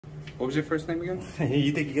What was your first name again?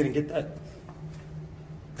 You think you're gonna get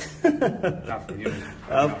that? Not from you.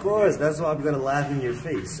 Of course, that's why I'm gonna laugh in your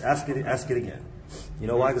face. Ask it again. You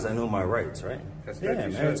know why? Because I know my rights, right? That's yeah,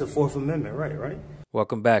 man, it's a 4th Amendment right?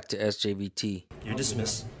 Welcome back to SJVT. You're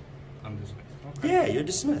dismissed. I'm dismissed. Okay. Yeah, you're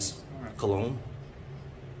dismissed. All right. Cologne.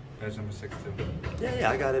 There's number 6 too. Yeah,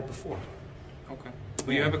 I got it before. Okay.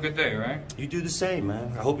 Well, you have a good day, all right? You do the same,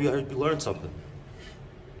 man. I hope you learned something.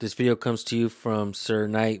 This video comes to you from Sir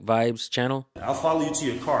Night Vibes channel. I'll follow you to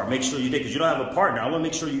your car. Make sure you did, because you don't have a partner. I want to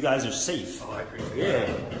make sure you guys are safe. Oh, I appreciate it.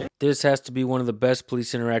 Yeah. This has to be one of the best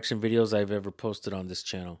police interaction videos I've ever posted on this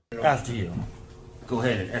channel. After you. Go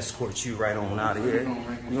ahead and escort you right on out of here.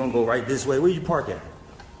 You're gonna go right this way. Where you park at?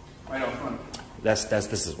 Right out front. This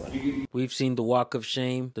is what. We've seen the walk of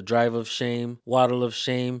shame, the drive of shame, waddle of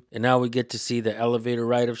shame, and now we get to see the elevator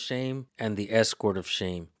ride of shame and the escort of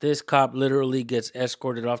shame. This cop literally gets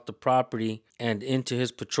escorted off the property and into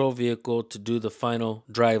his patrol vehicle to do the final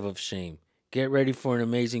drive of shame. Get ready for an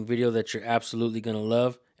amazing video that you're absolutely gonna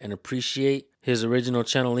love and appreciate. His original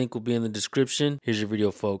channel link will be in the description. Here's your video,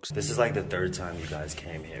 folks. This is like the 3rd time you guys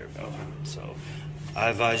came here, so I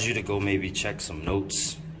advise you to go maybe check some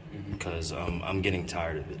notes, because I'm getting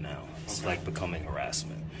tired of it now. It's like becoming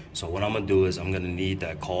harassment. So what I'm gonna do is I'm gonna need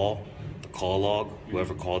that call, the call log,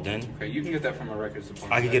 whoever called in. Okay, you can get that from our records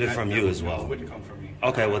department. I can get it from you as well. It wouldn't come from me.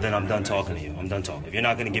 Okay, well then I'm done talking to you. I'm done talking. If you're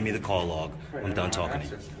not gonna give me the call log, I'm done talking to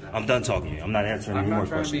you. I'm done talking to you. I'm not answering any more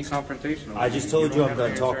questions. I'm not trying to be confrontational. I just told you I'm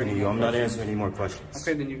done talking to you. I'm not answering any more questions.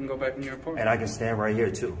 Okay, then you can go back in your report. And I can stand right here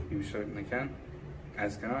too. You certainly can.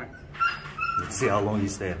 As can I. Let's see how long you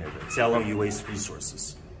stand here. See how long you waste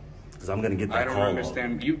resources. Because I'm going to get that call. I don't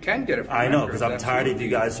understand. You can get it from I know, because I'm tired of you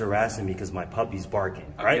guys harassing me because my puppy's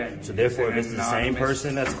barking, right? Okay. So therefore, if it's the same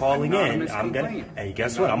person that's calling in, I'm going to... Hey,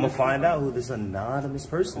 guess what? I'm going to find out who this anonymous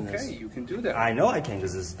person is. Okay, you can do that. I know I can,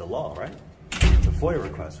 because this is the law, right? It's a FOIA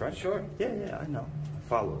request, right? Sure. Yeah, I know.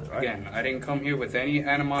 Follow it, right? Again, I didn't come here with any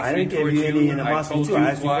animosity. I didn't give you any animosity too. I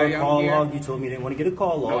asked you for a call here. log. You told me you didn't want to get a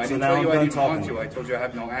call log. No, I didn't tell you I didn't want to. I told you I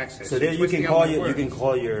have no access. So there you can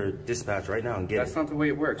call your dispatch right now and get it. That's not the way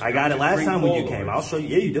it works. I got it last time when you came. I'll show you.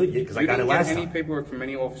 Yeah, you did. Because I got it last time. You didn't get any paperwork from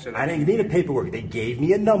any officer. I didn't need a paperwork. They gave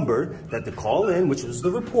me a number that to call in, which was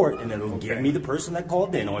the report, and then it'll give me the person that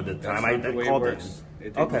called in or the time I called in.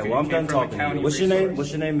 Okay, well I'm done talking to you. What's your name? What's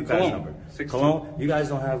your name and badge number? Cologne. You guys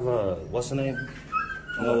don't have what's the name?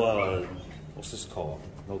 No what's this called?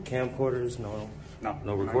 No camcorders, no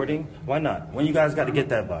recording? Why not? When you guys got to get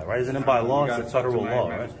that by, right? Isn't it by law? It's a federal law,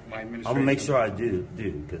 right? I'm going to make sure I do,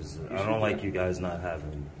 because I don't like you guys not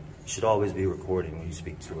having... You should always be recording when you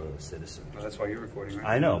speak to a citizen. Well, that's why you're recording, right?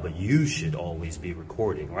 I know, but you should always be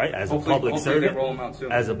recording, right? As a public servant. Roll them out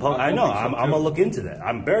too. I know, I'm going to look into that.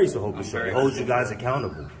 I'm very hoping sure it holds you guys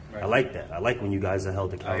accountable. Right. I like that. I like when you guys are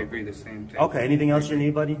held accountable. I agree the same thing. Okay, anything else you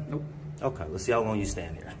need, buddy? Nope. Okay, let's see how long you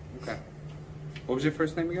stand here. Okay. What was your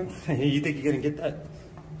first name again? You think you're going to get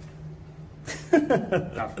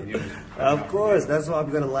that? Not from you. Of course, that's why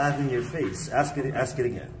I'm going to laugh in your face. Ask it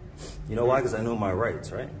again. You know why? Because I know my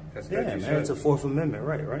rights, right? That's yeah, man, it's a 4th Amendment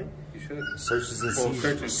right? You should. Searches and seizures.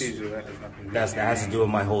 Search and seizure, that has nothing to do. That has to do with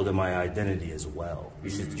my holding my identity as well.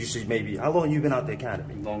 You should maybe, how long you been out the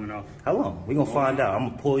academy? Long enough. How long? We're going to find out. I'm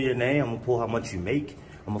going to pull your name. I'm going to pull how much you make.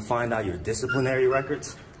 I'm going to find out your disciplinary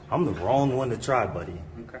records. I'm the wrong one to try, buddy.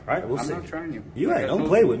 Okay. Right? We'll see. I'm not trying you. You ain't. Don't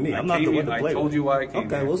play with me. I'm not the one to play with. I told you why I came.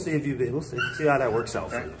 Okay, we'll see if you. We'll see how that works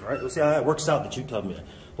out for you. Right? We'll see how that works out that you come here.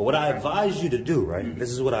 But what I advise you to do, right? This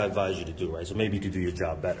is what I advise you to do, right? So maybe you could do your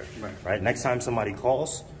job better. Right? Next time somebody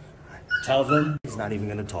calls, tell them he's not even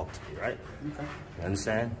going to talk to me. Right? Okay. You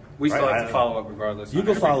understand? We still have to follow up regardless. You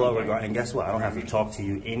can follow up regardless, and guess what? I don't have to talk to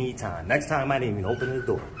you anytime. Next time I didn't even open the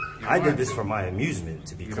door. I did this for my amusement,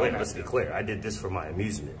 to be clear. Let's be clear. I did this for my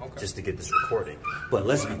amusement, just to get this recording. But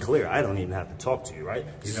let's be clear. I don't even have to talk to you, right?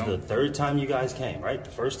 This is the 3rd time you guys came, right?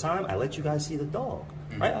 The first time, I let you guys see the dog,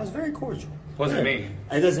 right? I was very cordial. Wasn't me.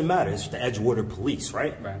 It doesn't matter. It's the Edgewater Police,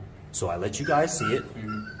 right? So I let you guys see it.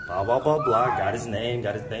 Blah, blah, blah, blah. Got his name,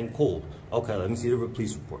 cool. Okay, let me see the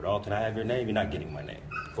police report. Oh, can I have your name? You're not getting my name.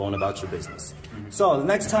 Going about your business. So the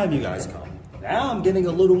next time you guys come, now I'm getting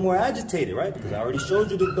a little more agitated, right? Because I already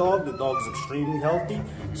showed you the dog. The dog is extremely healthy.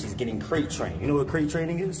 She's getting crate trained. You know what crate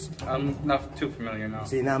training is? I'm not too familiar now.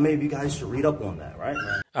 See, now maybe you guys should read up on that, right?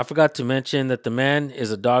 I forgot to mention that the man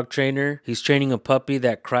is a dog trainer. He's training a puppy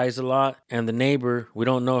that cries a lot. And the neighbor, we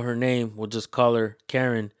don't know her name, we'll just call her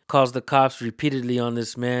Karen, calls the cops repeatedly on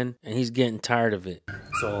this man, and he's getting tired of it.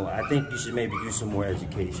 So I think you should maybe do some more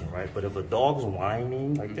education, right? But if a dog's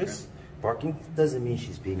whining like this, barking doesn't mean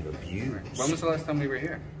she's being abused. When was the last time we were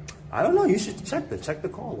here? I don't know. You should check the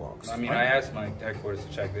call logs. I mean, I asked my headquarters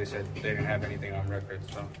to check. They said they didn't have anything on record.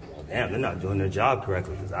 So. Well, damn, they're not doing their job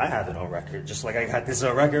correctly because I have it on record. Just like I got this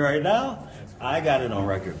on record right now, I got it on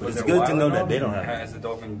record. But it's good to know that they don't have it. Has the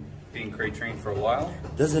dog been being crate trained for a while?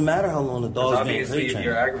 Doesn't matter how long the dog's being crate trained. Obviously, if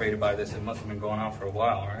you're aggravated by this, it must have been going on for a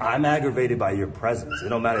while, right? I'm aggravated by your presence. It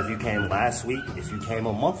don't matter if you came last week, if you came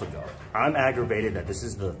a month ago. I'm aggravated that this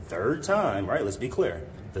is the third time, right? Let's be clear.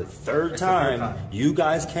 The third time you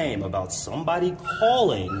guys came about somebody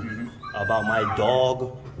calling about my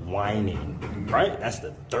dog whining, right? That's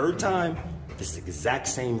the third time. This is the exact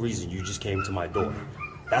same reason you just came to my door.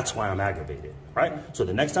 That's why I'm aggravated, right? So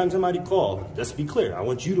the next time somebody calls, let's be clear. I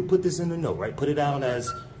want you to put this in the note, right? Put it down as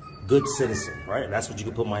good citizen, right? And that's what you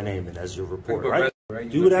can put my name in as your report, right?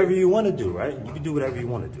 Do whatever you want to do, right? You can do whatever you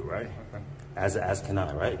want to do, right? As can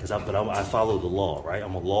I, right? Because I follow the law, right?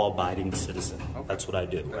 I'm a law-abiding citizen. That's what I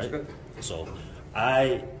do, right? So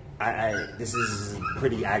this is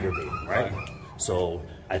pretty aggravating, right? So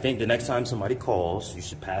I think the next time somebody calls, you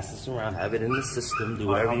should pass this around, have it in the system, do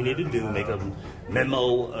whatever you need to do, make a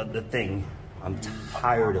memo of the thing. I'm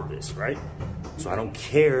tired of this, right? So I don't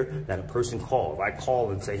care that a person calls. If I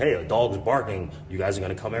call and say, hey, a dog's barking, you guys are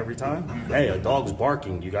going to come every time? Hey, a dog's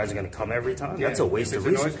barking, you guys are going to come every time? That's a waste of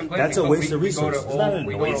resources. That's a waste of resources. It's not a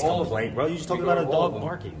noise complaint, bro. You're just talking about a dog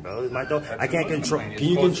barking, bro. My dog, I can't control. Can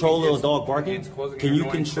you control a dog barking? Can you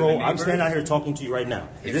control? I'm standing out here talking to you right now.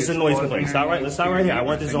 Is this a noise complaint? Stop right. Let's stop right here. I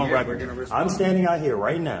want this on record. I'm standing out here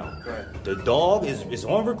right now. The dog is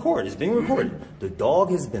on record. It's being recorded. The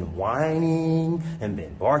dog has been whining and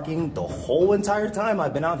been barking the whole entire time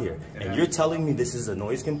I've been out here. And you're telling me this is a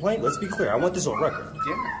noise complaint? Let's be clear. I want this on record.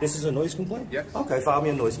 Yeah. This is a noise complaint? Yes. Okay, file me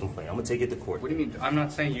a noise complaint. I'm going to take it to court. What do you mean? I'm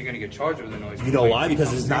not saying you're going to get charged with a noise complaint. You know why?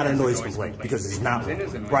 Because it's not a noise complaint. Because it's not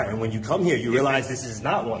one. Right, and when you come here, you realize this is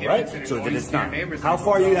not one, right? So then it's not. How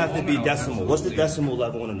far you have to be decimal? What's the decimal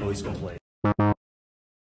level on a noise complaint?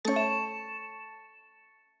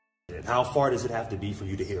 How far does it have to be for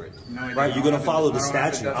you to hear it? Right? You're going to follow the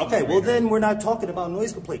statute. Okay, well then we're not talking about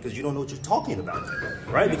noise complaint because you don't know what you're talking about.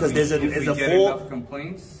 Right? Because there's a full... enough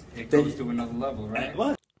complaints, it goes to another level, right?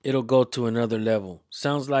 What? It'll go to another level.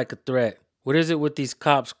 Sounds like a threat. What is it with these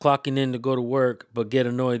cops clocking in to go to work but get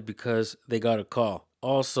annoyed because they got a call?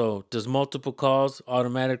 Also, does multiple calls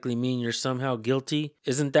automatically mean you're somehow guilty?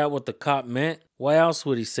 Isn't that what the cop meant? Why else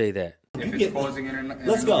would he say that?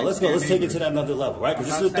 Let's go. Let's take it to that another level, right?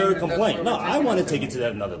 Because this is the third complaint. No, I want to take it to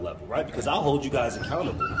that another level, right? Because I'll hold you guys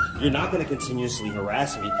accountable. You're not going to continuously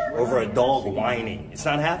harass me over a dog whining. It's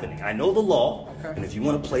not happening. I know the law, and if you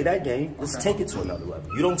want to play that game, let's take it to another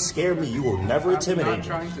level. You don't scare me. You will never intimidate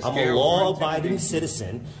me. I'm a law-abiding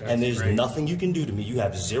citizen, and there's nothing you can do to me. You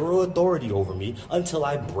have zero authority over me until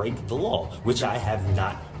I break the law, which I have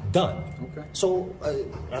not done. So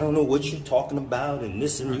I don't know what you're talking about and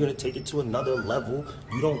this, and you're going to take it to another level.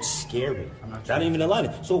 You don't scare me. Not even a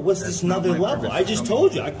line. So what's this another level? I just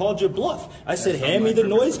told you. I called your bluff. I said, hand me the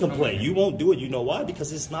noise complaint. You won't do it. You know why?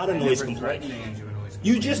 Because it's not a noise complaint.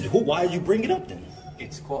 You just, why you bring it up then?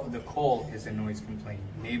 It's called, the call is a noise complaint.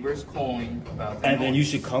 Neighbors calling about the And then you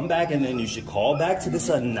should come back and then you should call back to this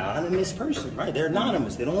anonymous person, right? They're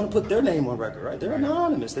anonymous. They don't want to put their name on record, right? They're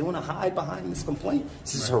anonymous. They want to hide behind this complaint.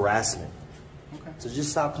 This is harassment. So just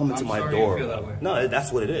stop coming to my door. No,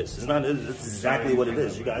 that's what it is. It's not. It's exactly what it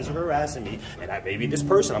is. You guys are harassing me, and maybe this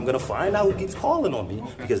person, I'm going to find out who keeps calling on me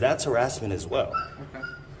because that's harassment as well.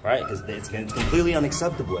 Right? Because it's completely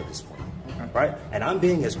unacceptable at this point. Right? And I'm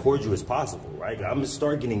being as cordial as possible, right? I'm going to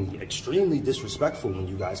start getting extremely disrespectful when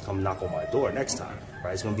you guys come knock on my door next time,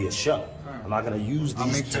 right? It's going to be a show. I'm not going to use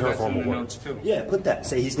these terrible words. Yeah, put that.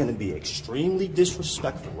 Say he's going to be extremely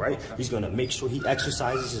disrespectful, right? He's going to make sure he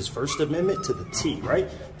exercises his First Amendment to the T, right?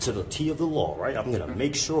 To the T of the law, right? I'm going to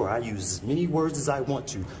make sure I use as many words as I want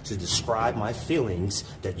to describe my feelings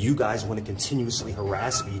that you guys want to continuously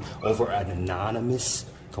harass me over an anonymous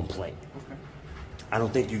complaint. I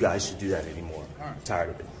don't think you guys should do that anymore. I'm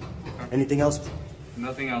tired of it. Anything else?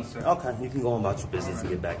 Nothing else, sir. Okay, you can go on about your business and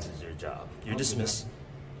get back to your job. You're dismissed.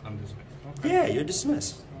 I'm dismissed. Okay. Yeah, you're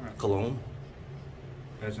dismissed. Right. Cologne.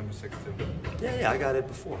 Badge number 6 too. Yeah, I got it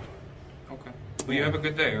before. Okay. Well, you have a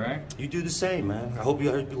good day, right? You do the same, man. I hope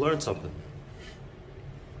you learned something.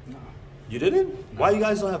 No. You didn't? Why you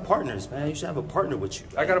guys don't have partners, man? You should have a partner with you.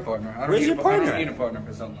 I got a partner. Where's your partner? I don't need a partner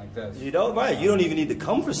for something like this. You know, right? You don't even need to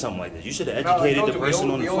come for something like this. You should have educated the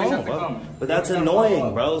person on the phone, bro. But that's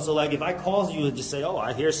annoying, bro. So like, if I call you and just say, "Oh,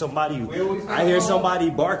 I hear somebody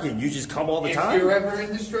barking,ing," you just come all the time. If you're ever in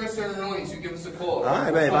distress or noise, you give us a call. All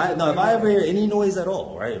right, man. If I ever hear any noise at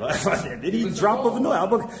all, right? Any drop of a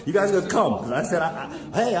noise, you guys gonna come? Because I said,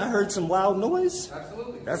 "Hey, I heard some loud noise."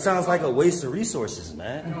 Absolutely. That sounds like a waste of resources,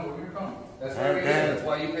 man. No, we're gonna come. That's why we're here. That's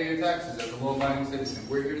why you pay your taxes as a law-abiding citizen.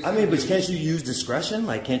 We're here to I mean, but can't you use discretion?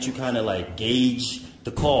 Like, can't you kind of like gauge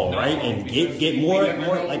the call, right? And get more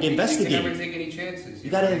like investigate. You can never take any chances. You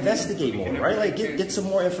gotta investigate more, right? Like, get some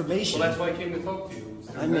more information. Well, that's why I came to talk to you.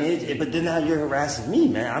 I mean, but then now you're harassing me,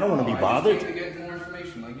 man. I don't want to be bothered. I just came to get more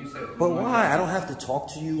information, like you said. But why? I don't have to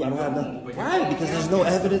talk to you. I don't have no. Right? Because there's no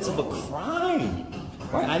evidence of a crime.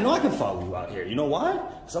 Right? I know I can follow you out here. You know why?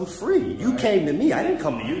 Because I'm free. You came to me. I didn't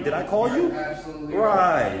come to you. Did I call you? Absolutely.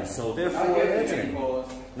 Right. So therefore,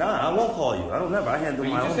 nah, I won't call you. I don't never. I handle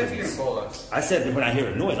my own business. I said that when I hear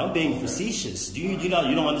a noise, I'm being facetious. Do you know?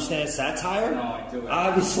 You don't understand satire? No, I do.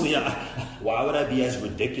 Obviously, why would I be as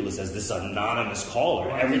ridiculous as this anonymous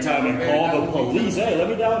caller? Every time I call the police, hey, let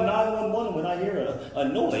me down 911 when I hear a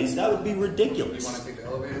noise. That would be ridiculous. You want to take the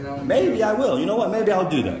elevator now? Maybe I will. You know what? Maybe I'll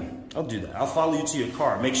do that. I'll do that. I'll follow you to your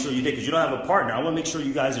car. Make sure you did, because you don't have a partner. I want to make sure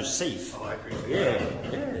you guys are safe. Oh, I appreciate it.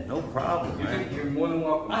 Yeah, no problem, man. You're more than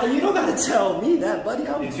welcome. You don't got to tell me that, buddy.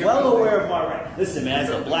 I'm well aware of my right. Listen, man, as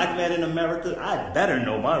a black man in America, I better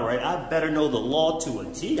know my right. I better know the law to a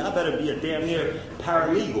T. I better be a damn near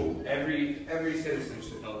paralegal. Every citizen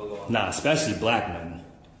should know the law. Nah, especially black men.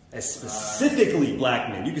 Specifically black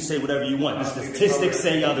men. You can say whatever you want. The statistics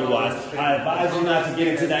say otherwise. I advise you not to get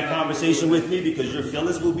into that conversation with me, because your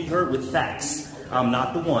feelings will be hurt with facts. I'm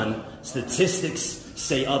not the one. Statistics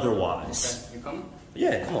say otherwise. Okay. You coming?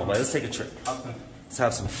 Yeah, come on, man. Let's take a trip. Okay. Let's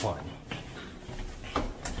have some fun.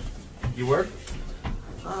 You work?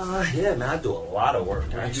 Yeah, man. I do a lot of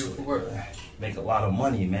work, What do you do for work? Make a lot of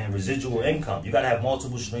money, man. Residual income. You gotta have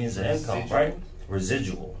multiple streams of income, right?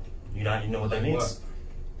 Residual. You know what that means? What?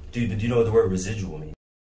 Dude, do you know what the word residual means?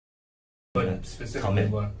 But specifically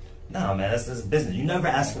what? Nah, man, that's business. You never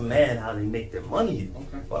ask a man how they make their money.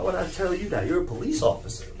 Okay. Why would I tell you that? You're a police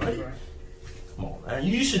officer, buddy. Okay. Come on, man.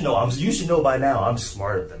 You should know. You should know by now. I'm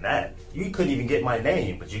smarter than that. You couldn't even get my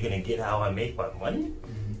name, but you're gonna get how I make my money?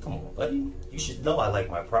 Mm-hmm. Come on, buddy. You should know I like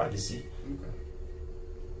my privacy. Okay.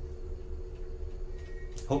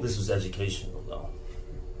 Hope this was educational, though.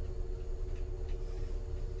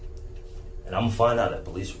 And I'm gonna find out that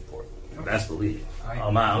police report. Best believe.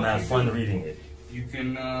 I'm having fun reading it. You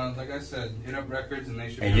can, like I said, hit up records and they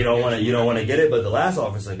should. And you don't want to get it, but the last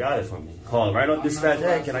officer got it from me. Call right on dispatch.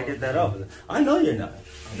 Hey, can I get that up? I know you're not,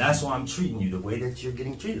 and that's why I'm treating you the way that you're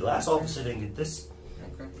getting treated. The last officer didn't get this.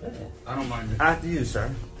 Okay. Yeah. I don't mind it. After you,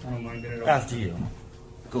 sir. I don't mind it at all. After you.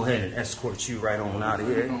 Go ahead and escort you right on out of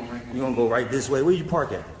here. You're gonna go right this way. Where you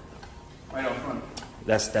park at? Right out front.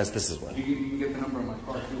 This is what. You can get the number of my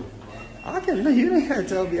car too. You don't have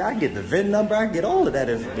to tell me. I get the VIN number. I get all of that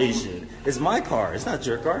information. It's my car. It's not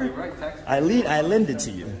your car. You're right, tax. I lend it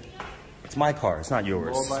to you. It's my car. It's not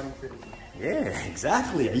yours. Law-abiding citizen. Yeah,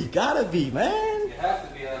 exactly. You gotta be, man. You have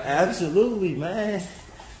to be. Absolutely, man.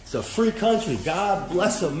 It's a free country. God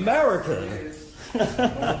bless America.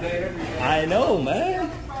 I know,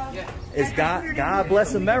 man. It's God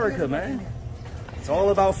bless America, man. It's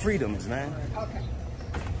all about freedoms, man. Okay.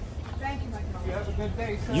 Thank you, my friend. You have a good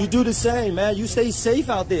day, sir. You do the same, man. You stay safe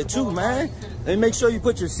out there too, man. And make sure you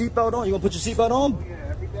put your seatbelt on. You gonna put your seatbelt on? Yeah,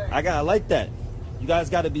 every day. I like that. You guys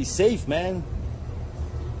gotta be safe, man.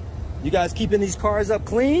 You guys keeping these cars up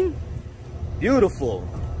clean? Beautiful.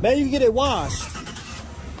 Maybe you can get it washed.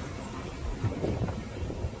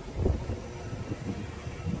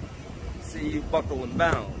 See you buckle and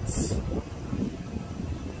bounce.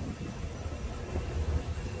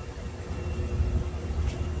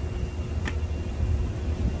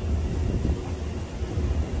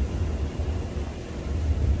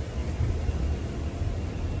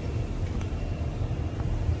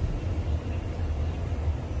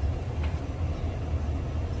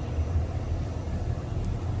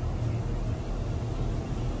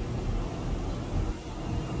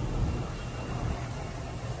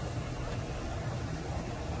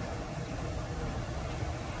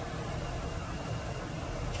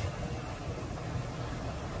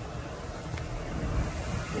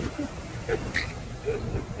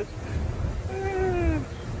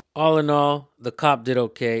 All in all, the cop did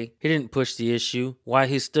okay. He didn't push the issue. Why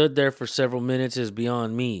he stood there for several minutes is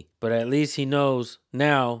beyond me. But at least he knows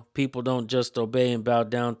now people don't just obey and bow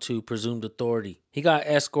down to presumed authority. He got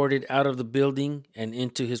escorted out of the building and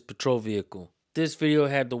into his patrol vehicle. This video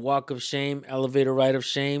had the walk of shame, elevator ride of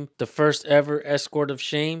shame, the first ever escort of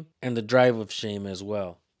shame, and the drive of shame as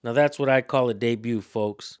well. Now that's what I call a debut,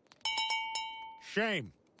 folks.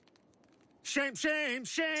 Shame. Shame, shame,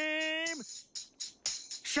 shame.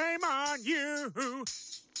 Shame on you.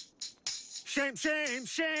 Shame, shame,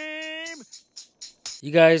 shame.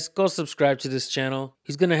 You guys, go subscribe to this channel.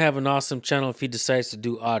 He's going to have an awesome channel if he decides to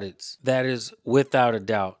do audits. That is without a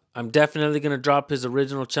doubt. I'm definitely going to drop his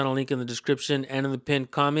original channel link in the description and in the pinned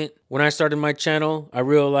comment. When I started my channel, I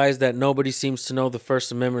realized that nobody seems to know the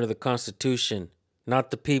First Amendment of the Constitution. Not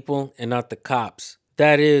the people and not the cops.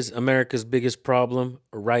 That is America's biggest problem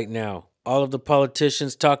right now. All of the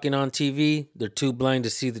politicians talking on TV, they're too blind to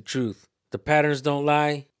see the truth. The patterns don't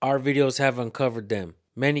lie. Our videos have uncovered them.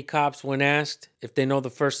 Many cops, when asked if they know the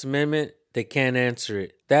First Amendment, they can't answer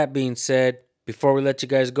it. That being said, before we let you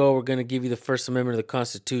guys go, we're going to give you the First Amendment of the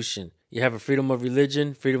Constitution. You have a freedom of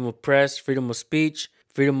religion, freedom of press, freedom of speech,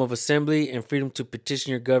 freedom of assembly, and freedom to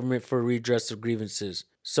petition your government for redress of grievances.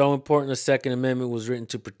 So important the Second Amendment was written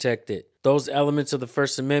to protect it. Those elements of the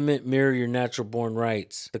First Amendment mirror your natural-born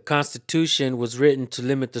rights. The Constitution was written to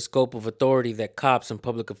limit the scope of authority that cops and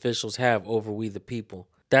public officials have over we the people.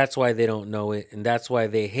 That's why they don't know it, and that's why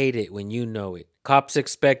they hate it when you know it. Cops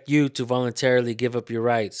expect you to voluntarily give up your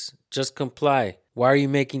rights. Just comply. Why are you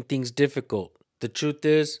making things difficult? The truth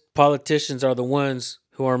is, politicians are the ones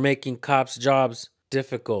who are making cops' jobs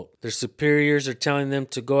difficult. Their superiors are telling them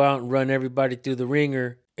to go out and run everybody through the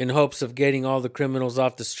ringer in hopes of getting all the criminals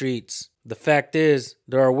off the streets. The fact is,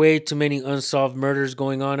 there are way too many unsolved murders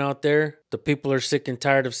going on out there. The people are sick and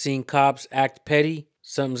tired of seeing cops act petty.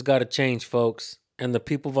 Something's got to change, folks. And the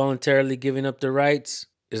people voluntarily giving up their rights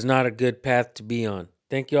is not a good path to be on.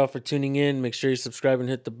 Thank you all for tuning in. Make sure you subscribe and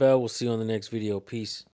hit the bell. We'll see you on the next video. Peace.